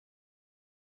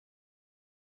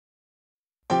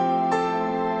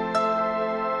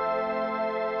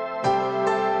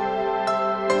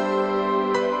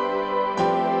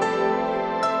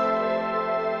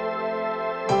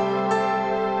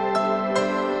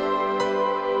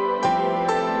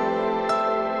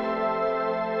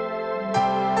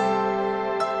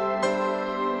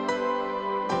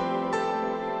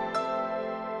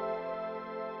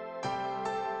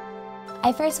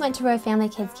I first went to Royal Family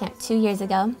Kids Camp 2 years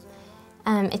ago.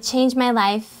 It changed my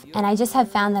life, and I just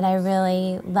have found that I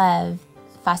really love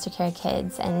foster care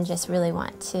kids and just really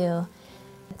want to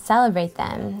celebrate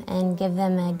them and give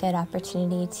them a good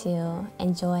opportunity to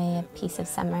enjoy a piece of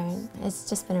summer. It's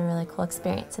just been a really cool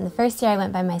experience. And the first year I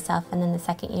went by myself, and then the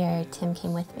second year Tim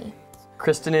came with me.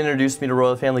 Kristen introduced me to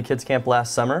Royal Family Kids Camp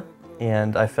last summer,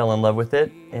 and I fell in love with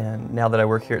it. And now that I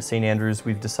work here at St. Andrews,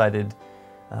 we've decided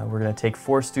we're going to take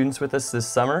 4 students with us this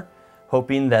summer,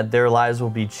 hoping that their lives will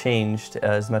be changed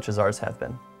as much as ours have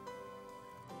been.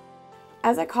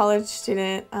 As a college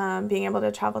student, being able to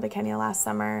travel to Kenya last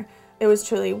summer, it was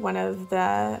truly one of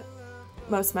the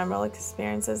most memorable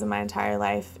experiences of my entire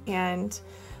life, and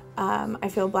I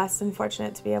feel blessed and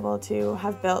fortunate to be able to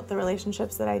have built the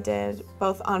relationships that I did,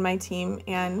 both on my team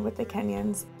and with the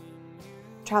Kenyans.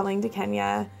 Traveling to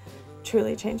Kenya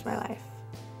truly changed my life.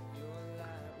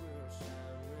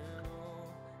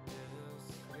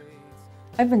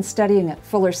 I've been studying at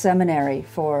Fuller Seminary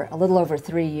for a little over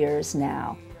 3 years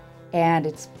now, and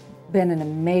it's been an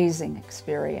amazing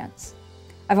experience.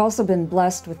 I've also been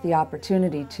blessed with the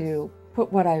opportunity to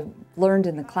put what I've learned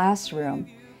in the classroom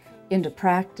into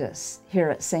practice here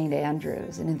at St.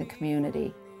 Andrews and in the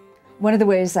community. One of the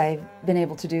ways I've been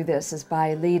able to do this is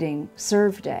by leading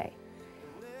Serve Day,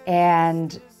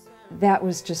 and that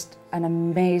was just an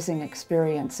amazing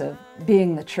experience of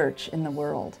being the church in the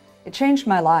world. It changed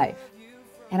my life.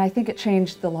 And I think it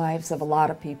changed the lives of a lot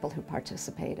of people who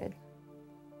participated.